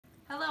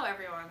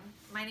everyone.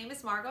 My name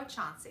is Margot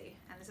Chauncey,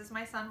 and this is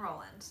my son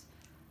Roland.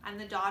 I'm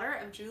the daughter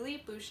of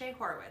Julie Boucher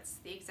Horowitz,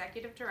 the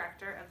Executive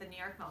Director of the New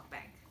York Milk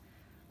Bank.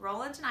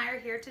 Roland and I are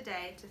here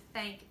today to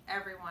thank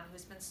everyone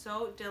who's been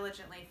so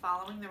diligently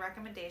following the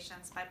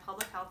recommendations by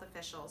public health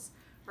officials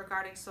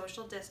regarding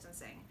social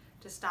distancing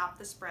to stop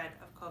the spread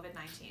of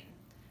COVID-19.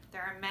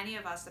 There are many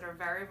of us that are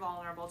very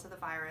vulnerable to the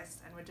virus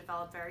and would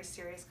develop very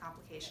serious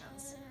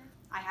complications.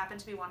 I happen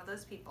to be one of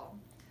those people.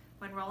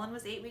 When Roland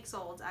was 8 weeks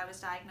old, I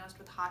was diagnosed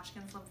with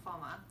Hodgkin's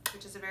lymphoma,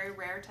 which is a very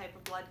rare type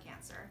of blood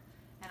cancer,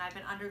 and I've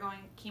been undergoing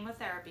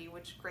chemotherapy,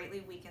 which greatly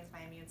weakens my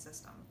immune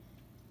system.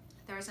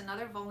 There is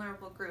another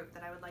vulnerable group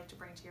that I would like to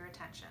bring to your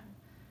attention: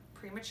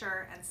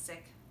 premature and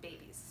sick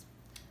babies.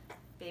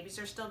 Babies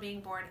are still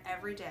being born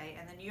every day,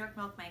 and the New York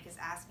Milk Bank is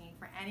asking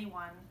for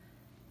anyone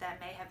that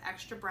may have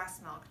extra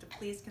breast milk to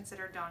please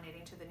consider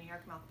donating to the New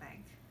York Milk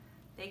Bank.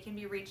 They can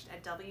be reached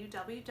at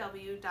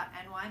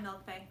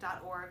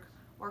www.nymilkbank.org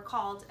or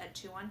called at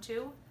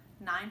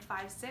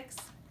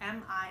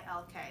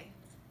 212-956-MILK.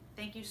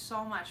 Thank you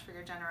so much for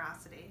your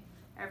generosity.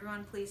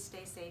 Everyone, please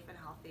stay safe and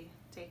healthy.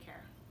 Take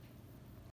care.